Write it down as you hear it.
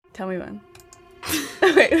Tell me when.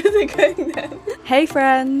 Wait, where's it going then? Hey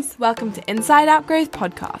friends! Welcome to Inside Outgrowth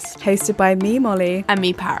Podcast. Hosted by me, Molly. And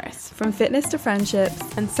me, Paris. From fitness to friendships.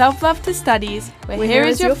 And self-love to studies, we're here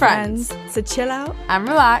as your friends. So chill out and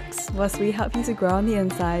relax whilst we help you to grow on the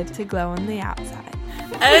inside. To glow on the outside.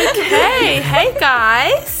 Okay, hey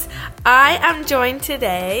guys! I am joined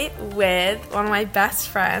today with one of my best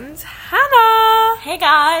friends, Hannah! Hey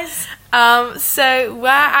guys! So we're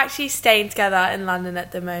actually staying together in London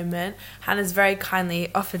at the moment. Hannah's very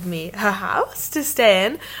kindly offered me her house to stay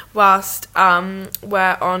in whilst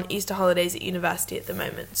we're on Easter holidays at university at the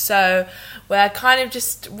moment. So we're kind of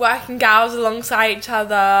just working gals alongside each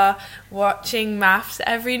other, watching maths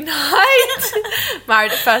every night.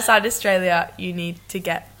 Married at First Sight Australia, you need to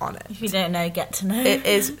get on it. If you don't know, get to know. It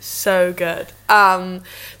is so good.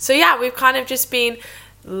 So yeah, we've kind of just been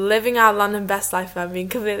living our London best life, if I'm being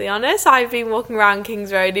completely honest. I've been walking around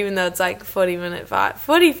King's Road, even though it's like 50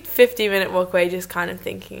 minute walk away, just kind of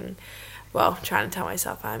thinking, well, trying to tell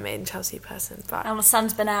myself I'm a made in Chelsea person. But and the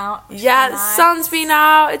sun's been out. Yeah, the sun's been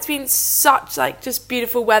out. It's been such like just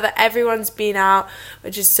beautiful weather. Everyone's been out,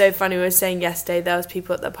 which is so funny. We were saying yesterday there was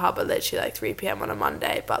people at the pub at literally like 3 p.m. on a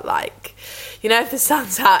Monday, but like, you know, if the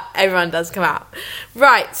sun's out, everyone does come out.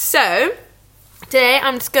 Right, so today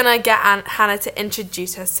I'm just going to get Hannah to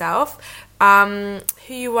introduce herself, who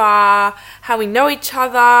you are, how we know each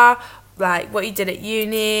other, like what you did at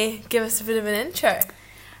uni. Give us a bit of an intro.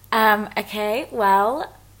 Okay,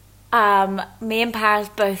 well, me and Paris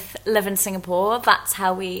both live in Singapore. That's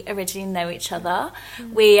how we originally know each other.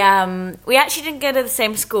 Mm-hmm. We actually didn't go to the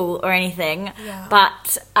same school or anything,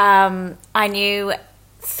 but I knew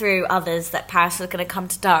through others that Paris was going to come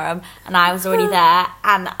to Durham, and I was already there,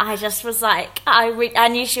 and I just was like, I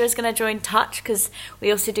knew she was going to join Touch because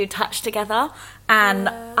we also do Touch together, and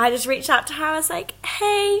I just reached out to her. I was like,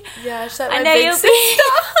 hey, she's like I know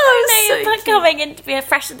you're coming in to be a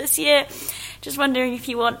freshman this year, just wondering if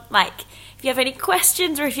you want, like, if you have any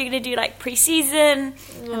questions or if you're going to do like pre-season.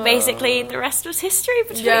 And basically the rest was history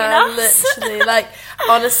between us. Literally. Like,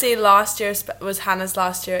 honestly, last year was Hannah's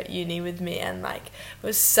last year at uni with me, and like it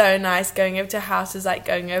was so nice going over to houses, like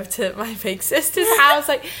going over to my big sister's house,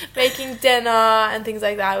 like making dinner and things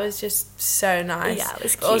like that. It was just so nice. Yeah, it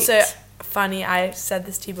was cute. Also funny, I said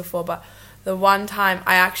this to you before, but the one time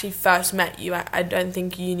I actually first met you, I don't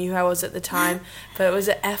think you knew who I was at the time, but it was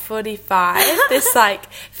at F45, this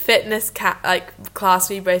like fitness class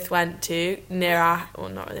we both went to near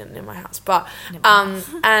not near my house, but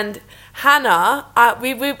and Hannah,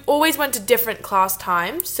 we always went to different class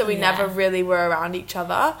times, so we never really were around each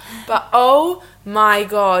other. But oh my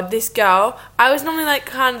god, this girl, I was normally like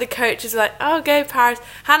kind of the coach is like, oh, go Paris.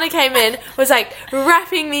 Hannah came in, was like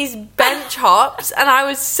repping these bench hops, and I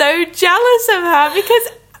was so jealous of her because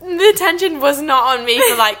the attention was not on me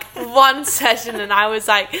for like one session, and I was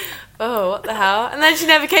like, oh, what the hell? And then she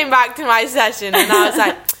never came back to my session, and I was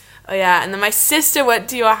like, oh yeah. And then my sister went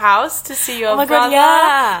to your house to see your brother. God,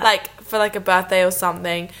 yeah. Like for like a birthday or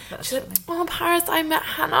something. She's like, oh, Paris, I met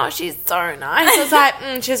Hannah, she's so nice. I was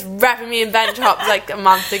like, she's repping me in bench hops like a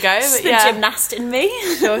month ago. She's been gymnasting me.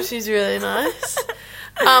 Sure, she's really nice.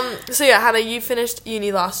 So yeah, Hannah, you finished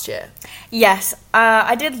uni last year. Yes,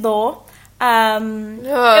 I did law. It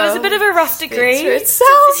was a bit of a rough degree.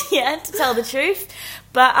 To tell the truth.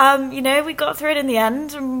 But, you know, we got through it in the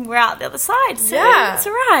end, and we're out the other side, so it's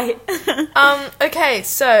all right. Okay,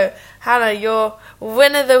 so, Hannah, your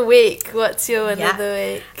win of the week. What's your win of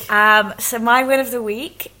the week? So my win of the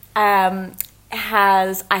week I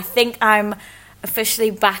think I'm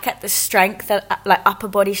officially back at the strength, like upper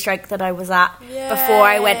body strength that I was at before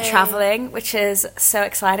I went travelling, which is so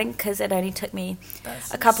exciting because it only took me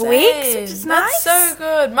a couple weeks, which is nice. That's so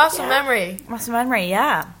good. Muscle memory,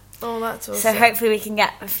 yeah. Oh, that's awesome. So hopefully we can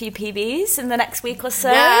get a few PBs in the next week or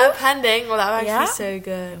so. Yeah, pending. Well, that would actually be so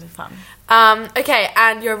good. It'll be fun. Okay,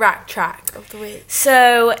 and your rack track of the week.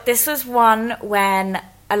 So this was one when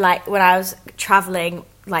I was travelling,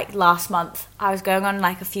 like last month, I was going on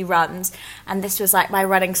like a few runs, and this was like my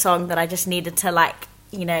running song that I just needed to like,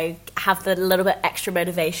 you know, have the little bit extra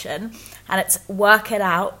motivation. And it's Work It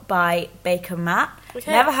Out by Baker Matt.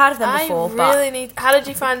 Okay. Never heard of them before. How did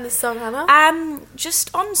you find this song, Hannah?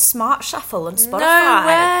 Just on Smart Shuffle on Spotify. No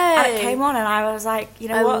way. And it came on, and I was like, you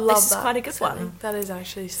know what, this is quite a good one. That is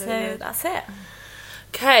actually so good. So that's it.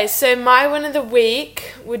 Okay, so my win of the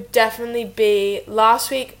week would definitely be last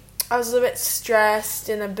week. I was a little bit stressed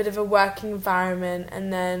in a bit of a working environment,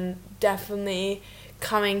 and then definitely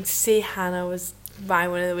coming to see Hannah was my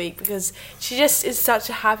win of the week because she just is such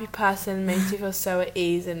a happy person and makes me feel so at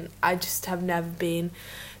ease, and I just have never been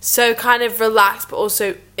so kind of relaxed, but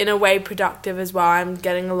also in a way productive as well. I'm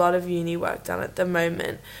getting a lot of uni work done at the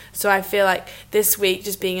moment. So I feel like this week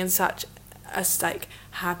just being in such a like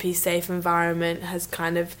happy, safe environment has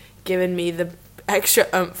kind of given me the extra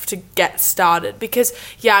oomph to get started, because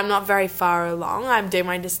I'm not very far along. I'm doing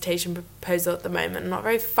my dissertation proposal at the moment. I'm not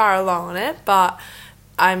very far along on it, but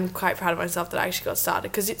I'm quite proud of myself that I actually got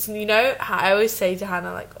started, because it's, you know, I always say to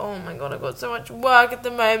Hannah, like, oh my god, I've got so much work at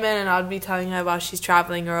the moment, and I'd be telling her while she's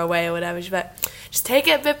travelling or away or whatever, she's like, just take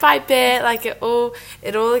it bit by bit, like it all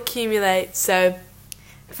accumulates. So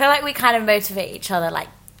I feel like we kind of motivate each other, like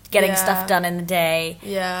getting stuff done in the day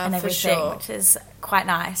and everything, which is quite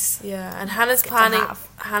nice. Yeah, and Hannah's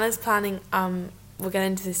planning, we'll get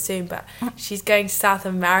into this soon, but she's going to South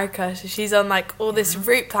America, so she's on like all this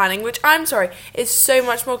route planning, which I'm sorry, is so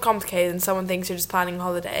much more complicated than someone thinks you're just planning a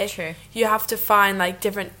holiday. True. You have to find like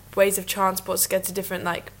different ways of transport to get to different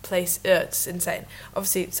like places. It's insane.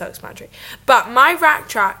 Obviously it's self-explanatory. But my rack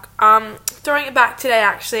track, throwing it back today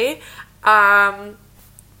actually,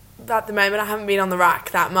 at the moment I haven't been on the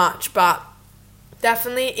rack that much, but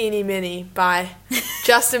definitely Eeny Meeny by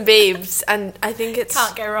Justin Biebs, and I think it's...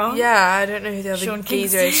 Can't go wrong. Yeah, I don't know who the other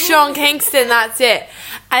geezer is. Sean Kingston, that's it.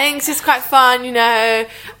 I think it's just quite fun, you know.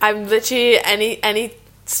 I'm literally... Any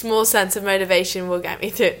small sense of motivation will get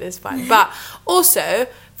me through it this fun. But also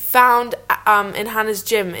found in Hannah's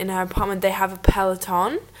gym, in her apartment, they have a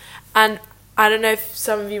Peloton. And I don't know if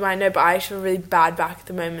some of you might know, but I actually have a really bad back at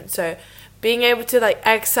the moment, so... being able to like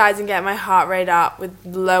exercise and get my heart rate up with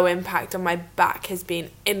low impact on my back has been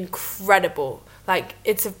incredible. Like,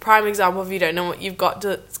 it's a prime example if you don't know what you've got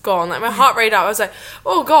to go on. Like, my heart rate up, I was like,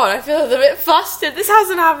 oh god, I feel a bit flustered. This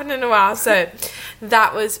hasn't happened in a while. So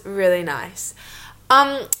that was really nice.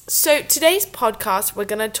 So today's podcast, we're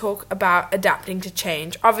going to talk about adapting to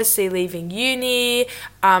change. Obviously leaving uni,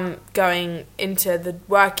 going into the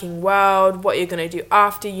working world, what you're going to do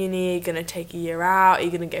after uni. You're going to take a year out,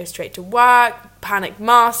 you're going to go straight to work, panic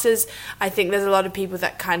masters. I think there's a lot of people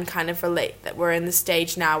that can kind of relate, that we're in the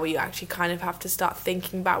stage now where you actually kind of have to start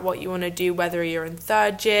thinking about what you want to do, whether you're in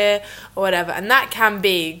third year or whatever. And that can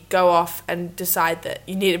be go off and decide that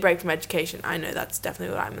you need a break from education. I know that's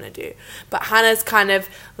definitely what I'm going to do. But Hannah's kind of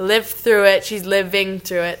lived through it. She's living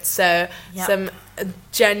through it. So some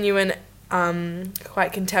genuine,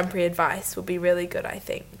 quite contemporary advice will be really good, I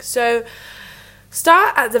think. So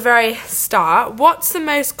start at the very start. What's the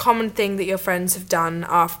most common thing that your friends have done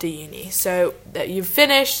after uni? So that you've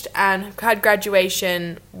finished and had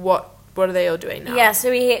graduation, what are they all doing now? Yeah, so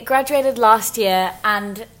we graduated last year,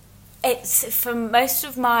 and it's, for most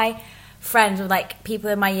of my friends, or like people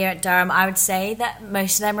in my year at Durham, I would say that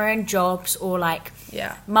most of them are in jobs or like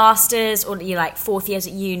masters, or you like fourth years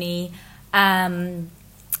at uni. And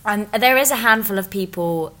there is a handful of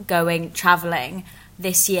people going traveling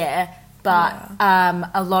this year, but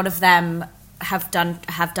a lot of them have done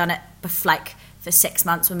it for 6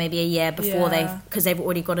 months or maybe a year before because they've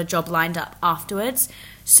already got a job lined up afterwards.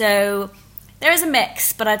 So there is a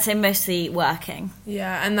mix, but I'd say mostly working.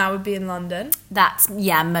 Yeah, and that would be in London? That's,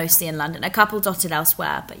 mostly in London. A couple dotted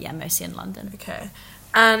elsewhere, but mostly in London. Okay.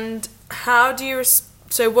 And how do you...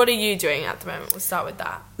 So what are you doing at the moment? We'll start with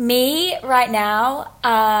that. Me, right now,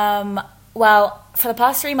 well, for the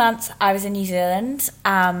past 3 months, I was in New Zealand,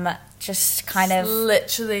 just kind of...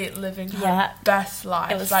 literally living her best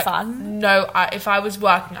life. It was like, fun. No, if I was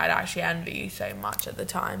working, I'd actually envy you so much at the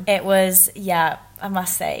time. It was, I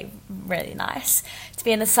must say, really nice to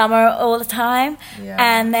be in the summer all the time. Yeah.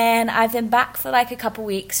 And then I've been back for like a couple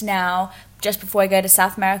weeks now, just before I go to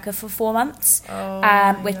South America for 4 months,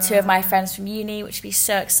 with 2 of my friends from uni, which would be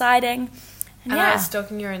so exciting. And I was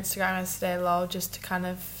stalking your Instagram yesterday, lol, just to kind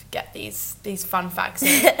of get these fun facts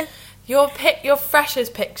in. Your freshers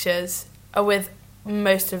pictures are with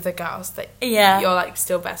most of the girls that you're like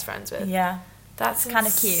still best friends with. Yeah. That's kind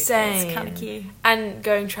of cute. It's kind of cute. And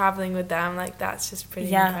going traveling with them, like, that's just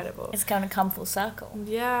pretty incredible. It's going to come full circle.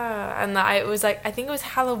 Yeah. And it was like, I think it was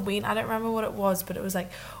Halloween. I don't remember what it was, but it was like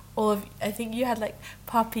I think you had like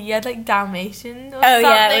puppy, you had like Dalmatian or something.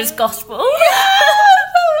 Yeah, it was gospel.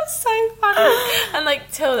 That was so funny. And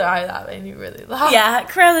like Tilda, that made me really laugh. Yeah,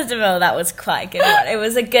 Cruella de Vil, that was quite a good one. It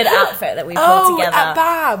was a good outfit that we pulled together. At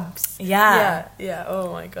Babs. Yeah. Yeah.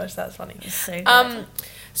 Oh my gosh, that's funny. It's so good.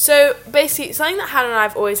 So basically, something that Hannah and I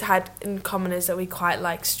have always had in common is that we quite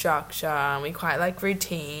like structure and we quite like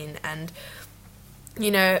routine and,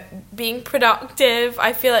 you know, being productive.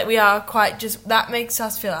 I feel like we are quite that makes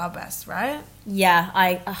us feel our best, right? Yeah,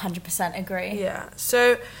 I 100% agree. Yeah.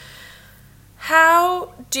 So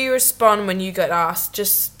how do you respond when you get asked,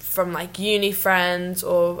 just from like uni friends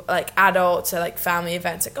or like adults or like family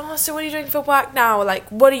events, like, oh, so what are you doing for work now? Or like,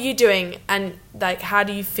 what are you doing? And like, how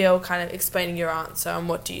do you feel kind of explaining your answer, and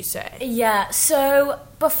what do you say? Yeah, so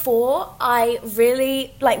before, I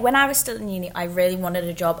really, like when I was still in uni, I really wanted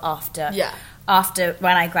a job after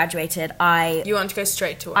when I graduated. You wanted to go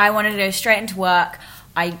straight to work? I wanted to go straight into work.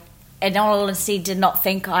 I, in all honesty, did not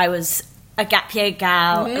think I was a gap year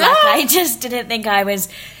gal. No. Like, I just didn't think I was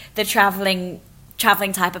the travelling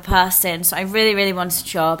type of person. So I really, really wanted a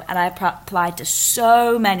job, and I applied to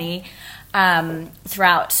so many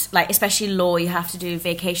throughout, like especially law. You have to do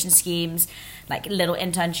vacation schemes, like little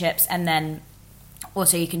internships, and then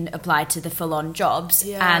also you can apply to the full-on jobs.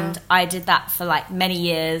 And I did that for like many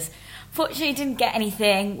years. Fortunately, didn't get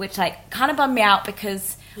anything, which like kind of bummed me out,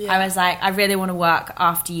 because I was like, I really want to work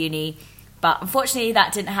after uni, but unfortunately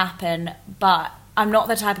that didn't happen. But I'm not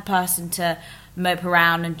the type of person to mope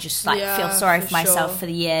around and just like feel sorry for myself for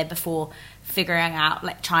the year before figuring out,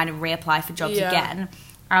 like trying to reapply for jobs again.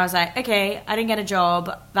 I was like, okay, I didn't get a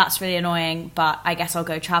job, that's really annoying, but I guess I'll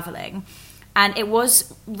go travelling. And it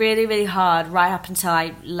was really, really hard right up until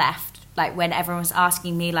I left, like when everyone was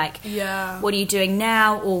asking me like, what are you doing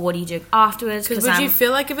now, or what are you doing afterwards? Because would you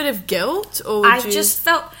feel like a bit of guilt, or I just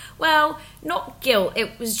felt, well, not guilt,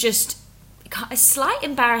 it was just a slight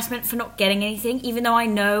embarrassment for not getting anything, even though I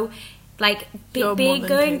know, like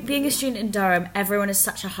being a student in Durham, everyone is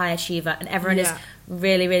such a high achiever, and everyone is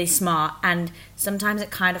really, really smart, and sometimes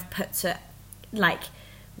it kind of puts it like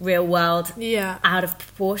real world out of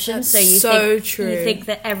proportion. That's so you think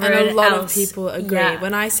that everyone else, and a lot of people agree.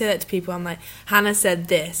 When I say that to people, I'm like, Hannah said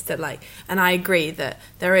this, that like, and I agree that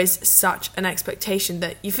there is such an expectation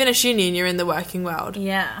that you finish uni and you're in the working world.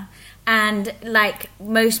 And like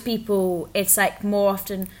most people, it's like more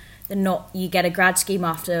often than not you get a grad scheme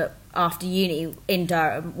after uni in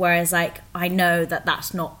Durham, whereas like I know that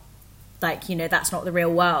that's not, like, you know, that's not the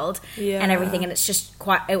real world and everything, and it's just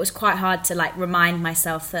it was quite hard to like remind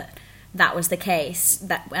myself that that was the case,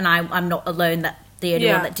 that, and I'm not alone, that the only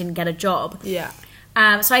one that didn't get a job.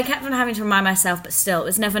 So I kept on having to remind myself, but still it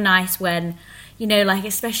was never nice when, you know, like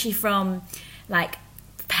especially from like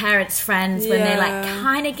parents, friends, when they like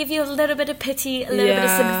kind of give you a little bit of pity, a little bit of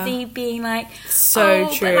sympathy, being like, true,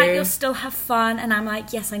 but like you'll still have fun, and I'm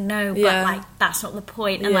like, yes I know, but like that's not the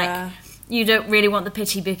point. And like you don't really want the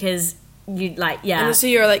pity, because you like and also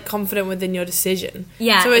you're like confident within your decision,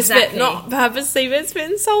 so it's a bit, not purposely, but it's a bit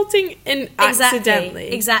insulting and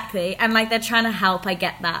accidentally. Exactly. And like they're trying to help, I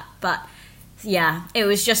get that, but it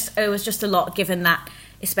was just a lot, given that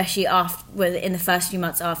especially in the first few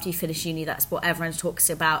months after you finish uni, that's what everyone talks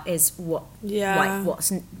about, is what like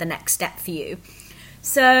what's the next step for you.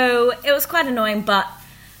 So it was quite annoying, but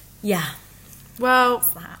well,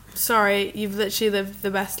 sorry, you've literally lived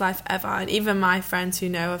the best life ever. And even my friends who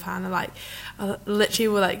know of Hannah, like, literally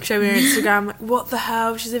will like show me her Instagram, like, what the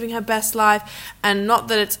hell, she's living her best life. And not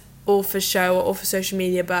that it's all for show or all for social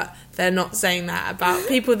media, but they're not saying that about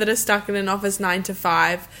people that are stuck in an office 9 to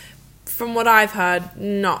 5. From what I've heard,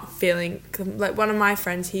 not feeling, like one of my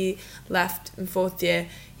friends, he left in 4th year,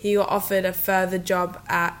 he got offered a further job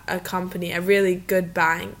at a company, a really good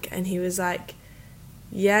bank, and he was like,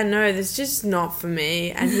 no, this is just not for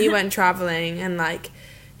me. And he went traveling, and like,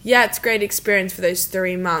 it's a great experience for those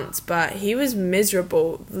 3 months, but he was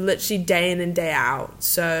miserable literally day in and day out.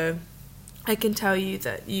 So I can tell you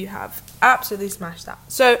that you have absolutely smashed that.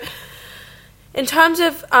 So in terms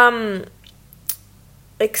of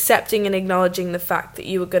accepting and acknowledging the fact that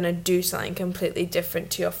you were going to do something completely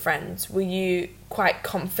different to your friends, were you quite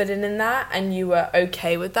confident in that, and you were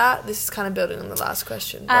okay with that? This is kind of building on the last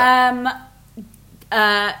question.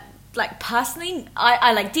 Like personally,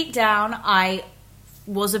 I like deep down I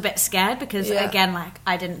was a bit scared, because again, like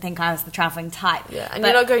I didn't think I was the traveling type. And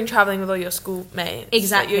you're not going traveling with all your schoolmates.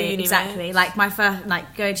 Exactly, like your uni mates. Like my first,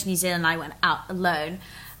 like going to New Zealand, I went out alone.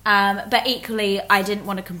 But equally, I didn't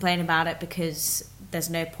want to complain about it, because there's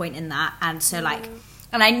no point in that. And so like,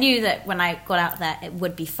 and I knew that when I got out there, it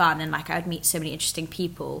would be fun, and like I would meet so many interesting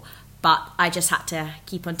people. But I just had to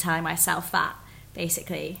keep on telling myself that,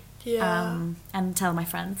 basically. And tell my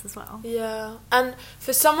friends as well. And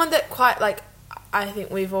for someone that quite like, I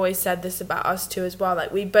think we've always said this about us too as well,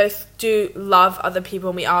 like we both do love other people,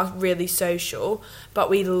 and we are really social, but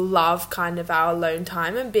we love kind of our alone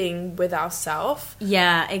time and being with ourselves.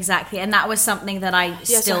 Exactly. And that was something that I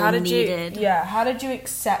still needed. How did you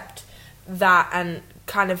accept that and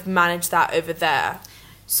kind of manage that over there?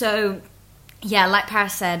 So like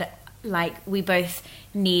Paris said, like we both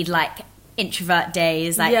need like introvert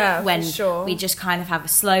days, like when we just kind of have a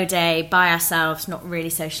slow day by ourselves, not really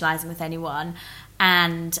socializing with anyone.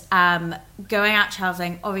 And going out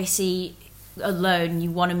traveling, obviously alone,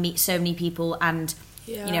 you want to meet so many people and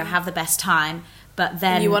have the best time. But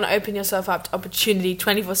then and you want to open yourself up to opportunity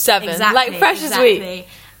 24/7, exactly, like Freshers Week.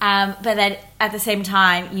 But then at the same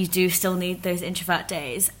time, you do still need those introvert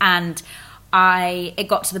days. And it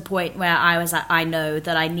got to the point where I was like, I know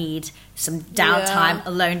that I need some downtime,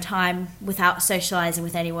 alone time, without socializing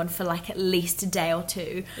with anyone for like at least a day or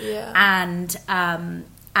two.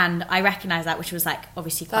 And I recognised that, which was like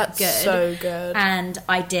obviously quite good. That's so good. And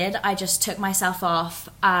I just took myself off.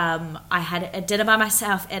 I had a dinner by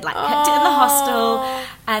myself. It like kept it in the hostel.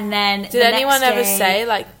 And then did anyone ever say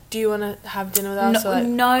like, do you want to have dinner with us?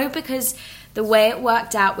 No, because the way it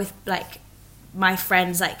worked out with like my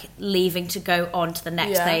friends like leaving to go on to the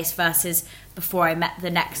next place versus before I met the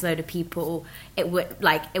next load of people, it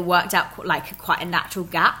worked out like quite a natural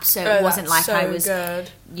gap. So it wasn't like I was good.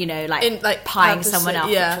 Pieing someone else,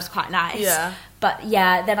 which was quite nice. But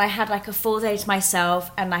then I had like a full day to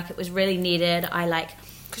myself, and like it was really needed.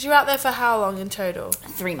 Because you were out there for how long in total?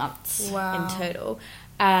 3 months. Wow. In total.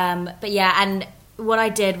 And what I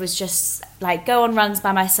did was just like go on runs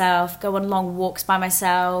by myself, go on long walks by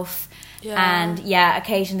myself, and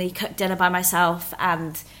occasionally cook dinner by myself,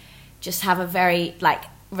 and just have a very like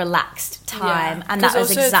relaxed time. And that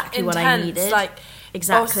was exactly what I needed.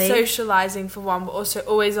 Exactly. Socialising for one, but also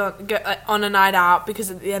always on a night out, because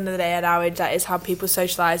at the end of the day, at our age, that is how people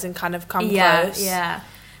socialise and kind of come close. Yeah.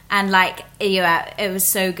 And like it was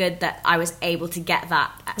so good that I was able to get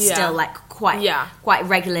that still like quite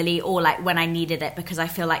regularly, or like when I needed it, because I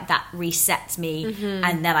feel like that resets me,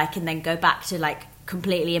 and then I can then go back to like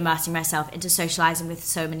completely immersing myself into socialising with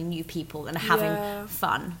so many new people and having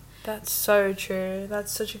fun. That's so true.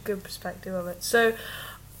 That's such a good perspective of it. So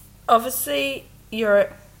obviously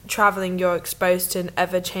you're traveling, you're exposed to an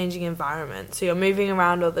ever-changing environment, so you're moving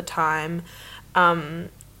around all the time,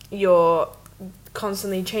 you're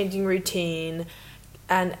constantly changing routine.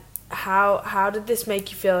 And how did this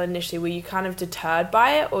make you feel initially? Were you kind of deterred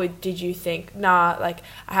by it, or did you think, nah, like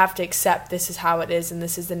I have to accept this is how it is and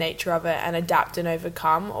this is the nature of it, and adapt and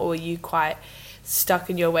overcome? Or were you quite stuck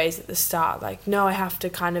in your ways at the start, like, no, I have to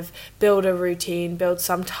kind of build a routine, build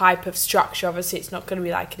some type of structure? Obviously it's not going to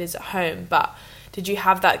be like it is at home, but did you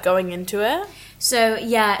have that going into it? So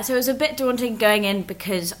it was a bit daunting going in,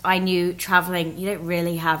 because I knew traveling, you don't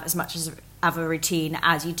really have as much of a routine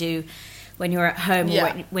as you do when you're at home or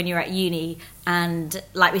when you're at uni. And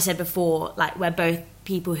like we said before, like we're both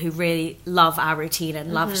people who really love our routine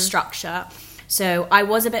and love structure. So I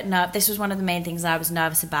was a bit nervous. This was one of the main things I was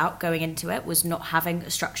nervous about going into it, was not having a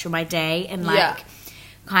structure of my day, and like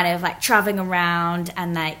kind of like traveling around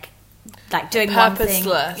and like doing one thing.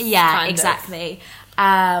 Yeah, exactly.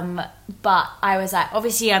 But I was like,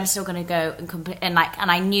 obviously I'm still going to go and complete, and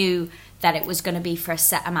I knew that it was going to be for a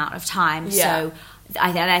set amount of time. So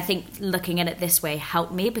I think looking at it this way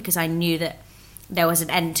helped me, because I knew that there was an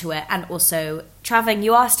end to it. And also traveling,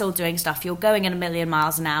 you are still doing stuff. You're going at 1,000,000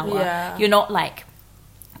 miles an hour. You're not like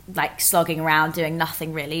slogging around doing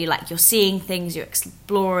nothing really. Like you're seeing things, you're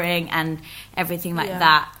exploring and everything like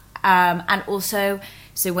that. And also,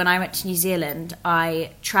 so when I went to New Zealand,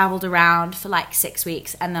 I travelled around for like 6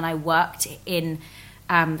 weeks, and then I worked in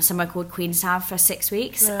somewhere called Queenstown for 6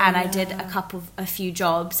 weeks, and I did a few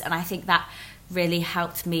jobs, and I think that really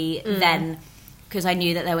helped me then, because I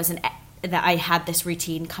knew that that I had this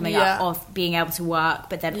routine coming up of being able to work,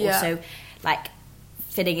 but then also like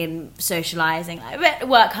fitting in socializing, like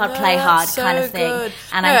work hard, play hard kind of thing. Good.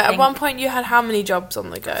 And I think at one point you had how many jobs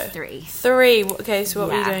on the go? 3. Okay, so what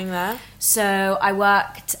were you doing there? So I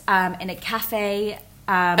worked in a cafe.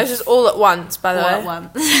 It was just all at once, by the way. All at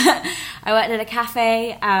once. I worked at a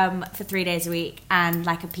cafe for 3 days a week, and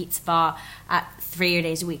like a pizza bar at 3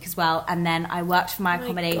 days a week as well. And then I worked for my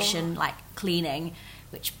accommodation, like cleaning,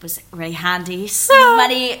 which was really handy. Some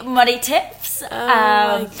money tips.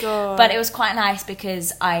 My God. But it was quite nice,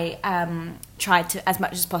 because I tried to, as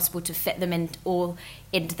much as possible, to fit them in all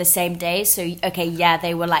into the same days. So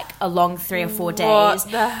they were like a long 3 or 4 days.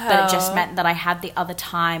 What the hell? But it just meant that I had the other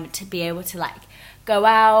time to be able to like go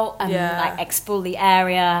out and like explore the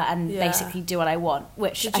area and basically do what I want,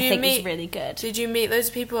 which I think is really good. Did you meet those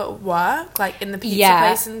people at work, like in the pizza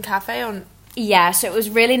place and cafe? So it was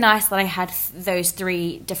really nice that I had those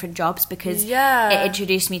 3 different jobs, because it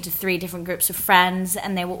introduced me to 3 different groups of friends,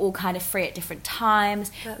 and they were all kind of free at different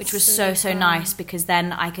times. That's which was so nice, because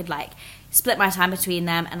then I could like split my time between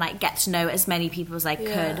them and like get to know as many people as I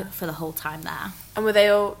could for the whole time there. And were they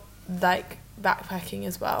all like backpacking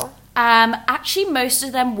as well? Actually most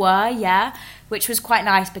of them were, which was quite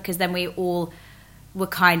nice, because then we all were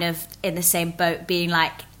kind of in the same boat, being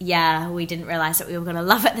like, yeah, we didn't realise that we were going to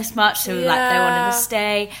love it this much, so they wanted to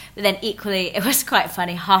stay. But then equally, it was quite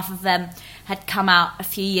funny, half of them had come out a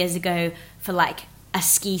few years ago for like a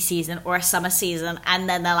ski season or a summer season, and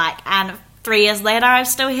then they're like, and 3 years later I'm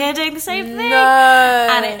still here doing the same thing. No.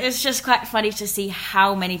 And it was just quite funny to see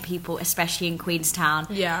how many people, especially in Queenstown,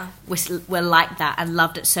 were like that and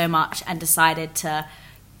loved it so much and decided to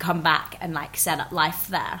come back and like set up life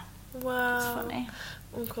there. Wow. It's funny.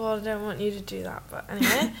 Oh god, I don't want you to do that, but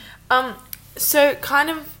anyway.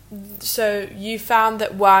 So you found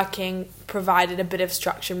that working provided a bit of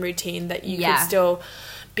structure and routine, that you could still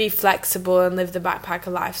be flexible and live the backpacker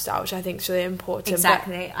lifestyle, which I think is really important.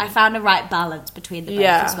 Exactly. I found a right balance between the both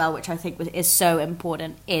as well, which I think is so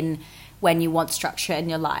important in when you want structure in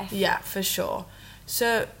your life. Yeah, for sure.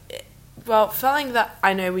 So, well, something that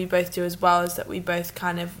I know we both do as well is that we both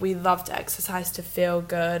we love to exercise to feel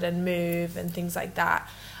good and move and things like that.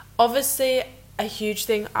 Obviously, a huge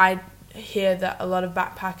thing I hear that a lot of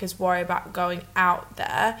backpackers worry about going out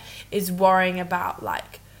there is worrying about,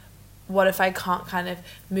 like, what if I can't kind of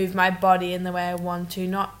move my body in the way I want to,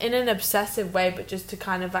 not in an obsessive way, but just to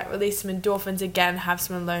kind of like release some endorphins again, have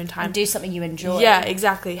some alone time. And do something you enjoy. Yeah,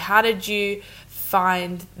 exactly. How did you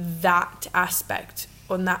find that aspect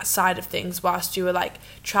on that side of things whilst you were like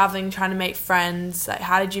traveling, trying to make friends? Like,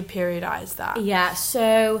 how did you periodize that? Yeah,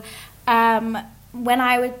 so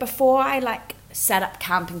before I like set up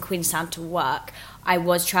camp in Queenstown to work, I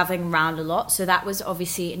was traveling around a lot, so that was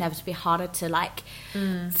obviously inevitably harder to like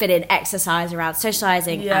fit in exercise around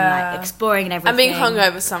socializing and like exploring and everything. And being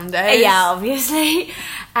hungover some days. Yeah, obviously.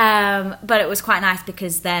 But it was quite nice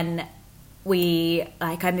because then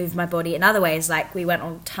I moved my body in other ways. Like, we went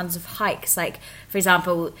on tons of hikes. Like, for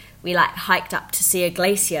example, we like hiked up to see a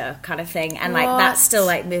glacier kind of thing, and like that's still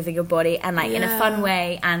like moving your body and like in a fun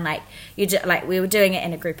way. And like we were doing it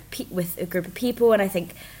in with a group of people, and I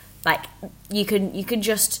think like you can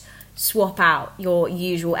just swap out your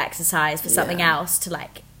usual exercise for something else to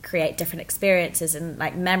like create different experiences and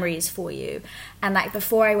like memories for you. And like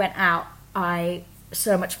before I went out, I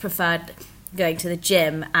so much preferred going to the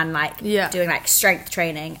gym and like doing like strength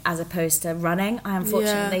training as opposed to running. I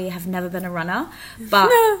unfortunately have never been a runner,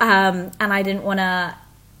 but and I didn't want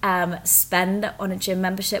to spend on a gym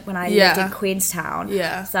membership when I lived in Queenstown.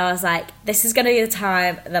 So I was like, this is going to be the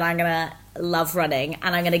time that I'm going to love running,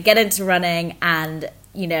 and I'm going to get into running and,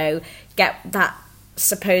 you know, get that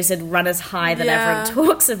supposed runner's high that everyone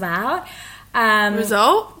talks about.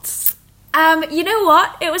 Results? You know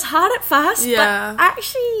what? It was hard at first, but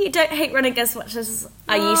actually you don't hate running as much as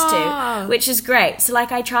I used to, which is great. So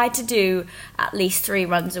like I tried to do at least 3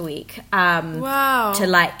 runs a week to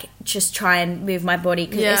like just try and move my body,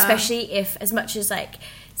 cause especially if, as much as like,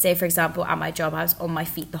 say for example at my job I was on my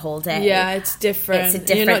feet the whole day. Yeah, it's different. It's a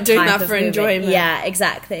different You're not doing type that for of movement. enjoyment. Yeah,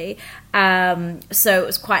 exactly. So it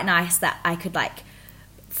was quite nice that I could like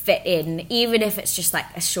fit in, even if it's just like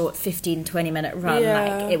a short 15-20 minute run.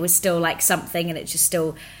 Like, it was still like something, and it just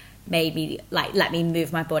still made me like let me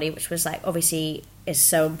move my body, which was like obviously is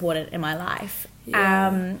so important in my life.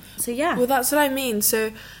 Well, that's what I mean.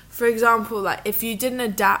 So for example, like if you didn't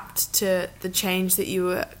adapt to the change that you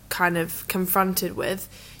were kind of confronted with,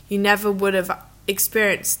 you never would have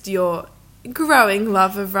experienced your growing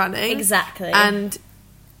love of running. Exactly. And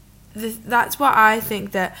that's what I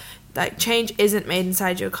think, that like change isn't made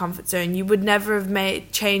inside your comfort zone. You would never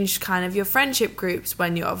have changed kind of your friendship groups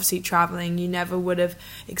when you're obviously traveling. You never would have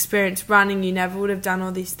experienced running. You never would have done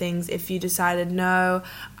all these things if you decided, no,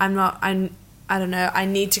 I don't know, I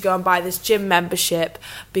need to go and buy this gym membership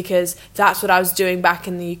because that's what I was doing back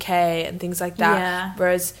in the UK and things like that.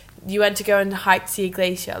 Whereas you went to go and hike to see a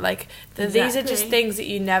glacier. Like these are just things that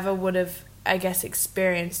you never would have, I guess,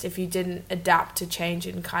 experienced if you didn't adapt to change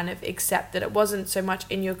and kind of accept that it wasn't so much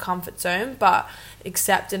in your comfort zone, but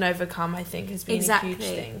accept and overcome, I think, has been a huge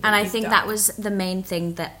thing. And I think that was the main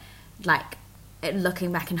thing that, like,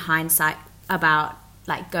 looking back in hindsight about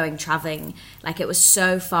like going traveling, like it was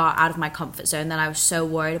so far out of my comfort zone that I was so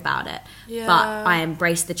worried about it. But I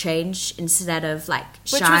embraced the change instead of like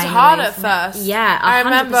shying away. Which was hard at first. Yeah, 100%. I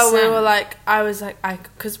remember I was like,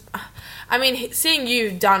 because I mean, seeing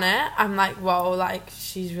you've done it, I'm like, whoa, like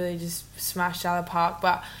she's really just smashed out of the park.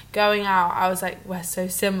 But going out, I was like, we're so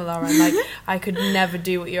similar, and like I could never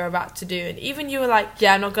do what you're about to do. And even you were like,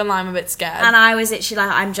 yeah, I'm not gonna lie, I'm a bit scared. And I was actually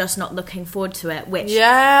like, I'm just not looking forward to it. Which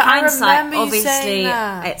hindsight, I remember obviously you saying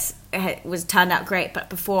that. It was turned out great, but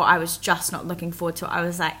before I was just not looking forward to it. I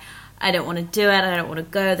was like, I don't want to do it. I don't want to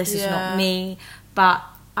go. This is not me. But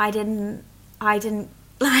I didn't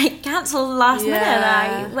like cancel the last minute.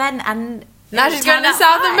 I went, and Now she's going to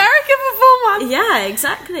South America for 4 months. Yeah,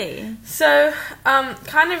 exactly. So,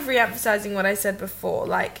 kind of re-emphasizing what I said before,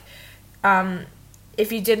 like,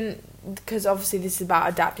 if you didn't, because obviously this is about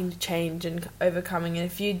adapting to change and overcoming,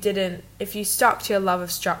 and if you stuck to your love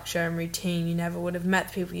of structure and routine, you never would have met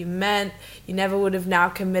the people you meant, you never would have now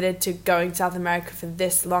committed to going to South America for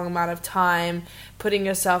this long amount of time, putting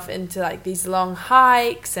yourself into like these long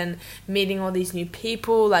hikes and meeting all these new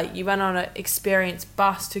people. Like, you went on an experience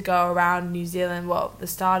bus to go around New Zealand, well, the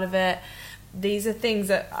start of it. These are things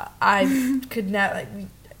that I could never, like,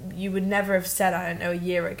 you would never have said, I don't know, a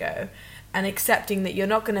year ago. And accepting that you're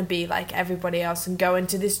not going to be like everybody else and go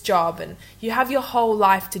into this job, and you have your whole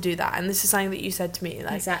life to do that. And this is something that you said to me,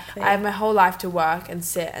 like, exactly. I have my whole life to work and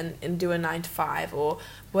sit and do a 9 to 5 or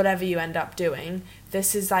whatever you end up doing.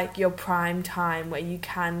 This is like your prime time where you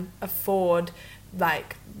can afford,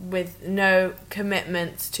 like, with no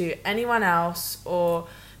commitments to anyone else, or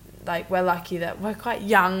like, we're lucky that we're quite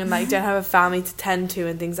young and like don't have a family to tend to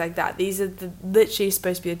and things like that. These are literally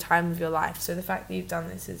supposed to be the time of your life. So the fact that you've done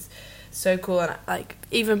this is so cool. And like,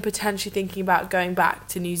 even potentially thinking about going back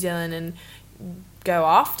to New Zealand and go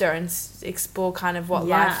after and explore kind of what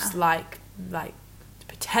life's like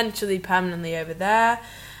potentially permanently over there.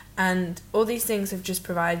 And all these things have just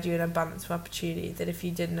provided you an abundance of opportunity that if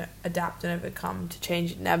you didn't adapt and overcome to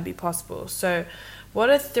change, it'd never be possible. So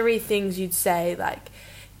what are 3 things you'd say, like,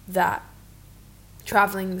 that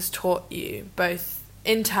traveling has taught you, both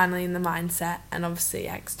internally in the mindset and obviously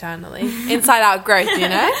externally, inside out growth, you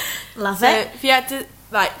know? Love it. If you had to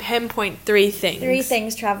like pinpoint 3 things. 3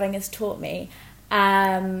 things traveling has taught me.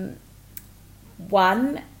 1,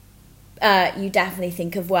 you definitely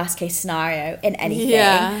think of worst case scenario in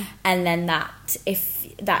anything, and then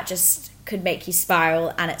that just could make you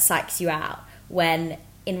spiral and it psychs you out, when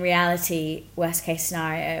in reality worst case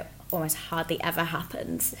scenario almost hardly ever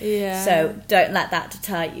happens. So don't let that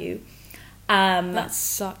deter you. That's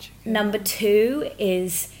such a good Number 2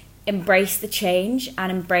 is embrace the change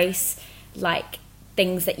and embrace like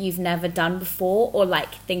things that you've never done before, or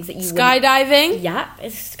like things that you skydiving. Yeah,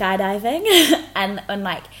 it's skydiving. and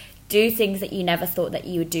like do things that you never thought that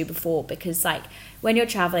you would do before, because like when you're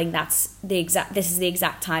traveling, this is the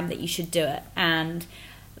exact time that you should do it. And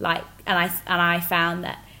like I found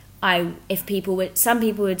that some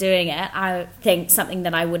people were doing it, I think something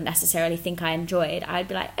that I wouldn't necessarily think I enjoyed, I'd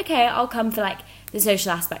be like, okay, I'll come for like the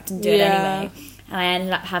social aspect and do it anyway. And I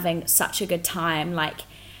ended up having such a good time, like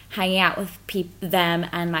hanging out with them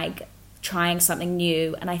and like trying something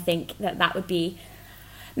new. And I think that would be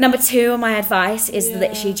number 2 on my advice, is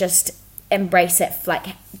literally just embrace it, like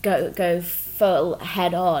go full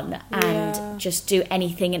head on and just do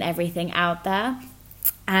anything and everything out there.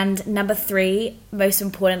 And number 3, most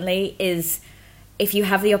importantly, is if you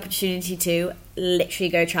have the opportunity to literally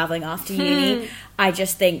go traveling after uni. I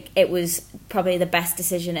just think it was probably the best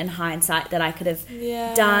decision in hindsight that I could have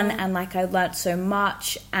done. And like, I learnt so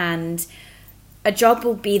much, and a job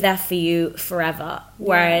will be there for you forever.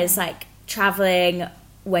 Whereas like traveling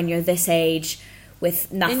when you're this age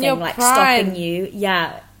with nothing like stopping you,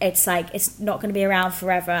 it's like, it's not going to be around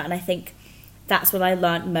forever. And I think that's what I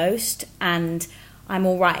learnt most. And I'm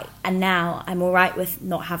all right. And now I'm all right with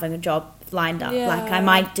not having a job lined up. Like, I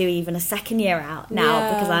might do even a second year out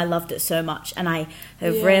now because I loved it so much. And I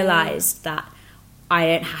have realised that I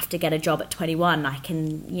don't have to get a job at 21. I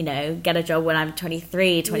can, get a job when I'm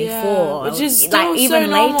 23, 24. Which is still like, even so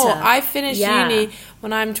normal. later. I finished uni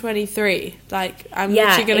when I'm 23. Like, I'm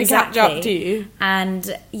literally going to catch up to you.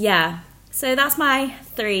 And, so that's my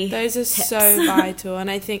 3 Those are tips. so vital. And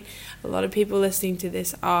I think a lot of people listening to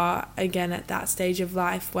this are, again, at that stage of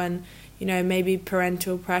life when, maybe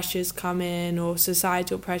parental pressures come in, or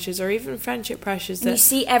societal pressures, or even friendship pressures. You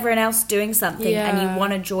see everyone else doing something and you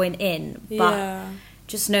want to join in, but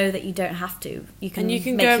just know that you don't have to. You can make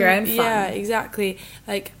your own fun. Yeah, exactly.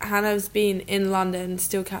 Like, Hannah's been in London,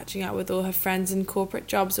 still catching up with all her friends in corporate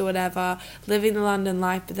jobs or whatever, living the London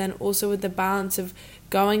life, but then also with the balance of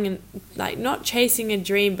going and, like, not chasing a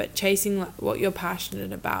dream, but chasing like, what you're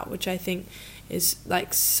passionate about, which I think is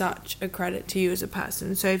like such a credit to you as a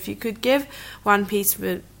person. So if you could give one piece of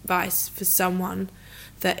advice for someone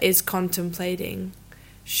that is contemplating,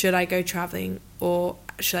 should I go traveling or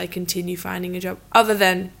should I continue finding a job, other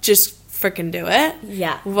than just freaking do it,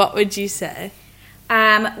 what would you say?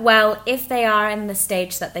 Well, if they are in the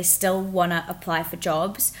stage that they still want to apply for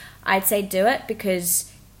jobs, I'd say do it, because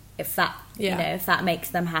if that if that makes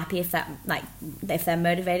them happy, if they're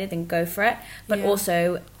motivated, then go for it. But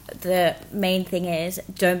also, the main thing is,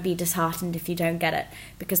 don't be disheartened if you don't get it,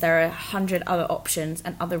 because there are 100 other options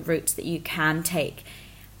and other routes that you can take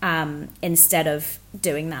instead of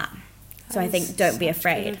doing that. So I think don't be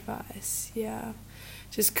afraid. Good advice. Yeah.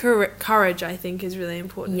 Just courage, I think, is really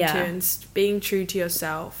important too. And being true to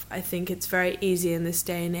yourself. I think it's very easy in this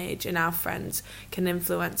day and age, and our friends can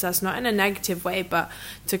influence us, not in a negative way, but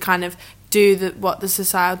to kind of do what the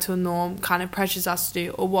societal norm kind of pressures us to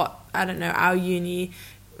do, or what, I don't know, our uni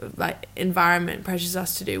like environment pressures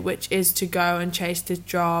us to do, which is to go and chase this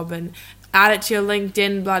job and add it to your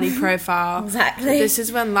LinkedIn bloody profile. Exactly. This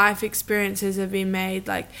is when life experiences have been made.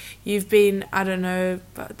 Like, you've been, I don't know,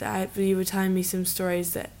 but you were telling me some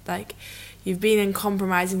stories that, like, you've been in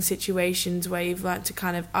compromising situations where you've learned to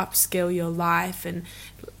kind of upskill your life and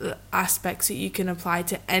aspects that you can apply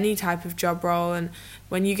to any type of job role. And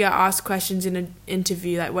when you get asked questions in an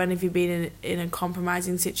interview, like, when have you been in a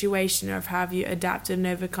compromising situation, or how have you adapted and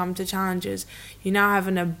overcome to challenges, you now have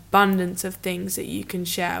an abundance of things that you can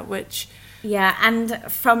share, which... Yeah, and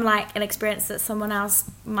from, like, an experience that someone else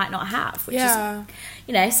might not have, which is,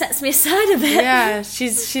 you know, sets me aside a bit. Yeah,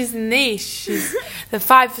 she's niche. She's the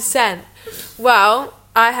 5%. Well,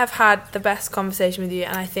 I have had the best conversation with you,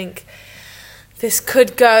 and I think this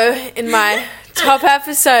could go in my top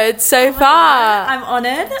episode so far. I'm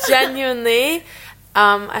honoured. Genuinely.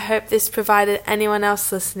 I hope this provided anyone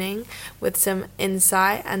else listening with some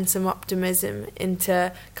insight and some optimism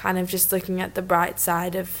into kind of just looking at the bright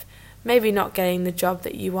side of maybe not getting the job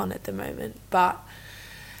that you want at the moment. But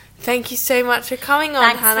thank you so much for coming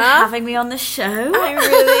on, Hannah. Thanks for having me on the show. I'm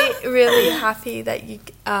really, really happy that you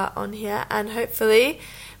are on here, and hopefully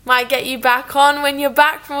might get you back on when you're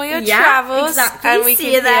back from all your travels. Exactly. And we See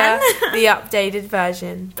can you then. hear the updated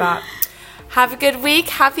version. But have a good week.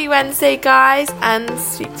 Happy Wednesday, guys, and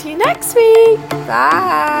speak to you next week.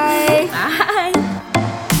 Bye. Bye.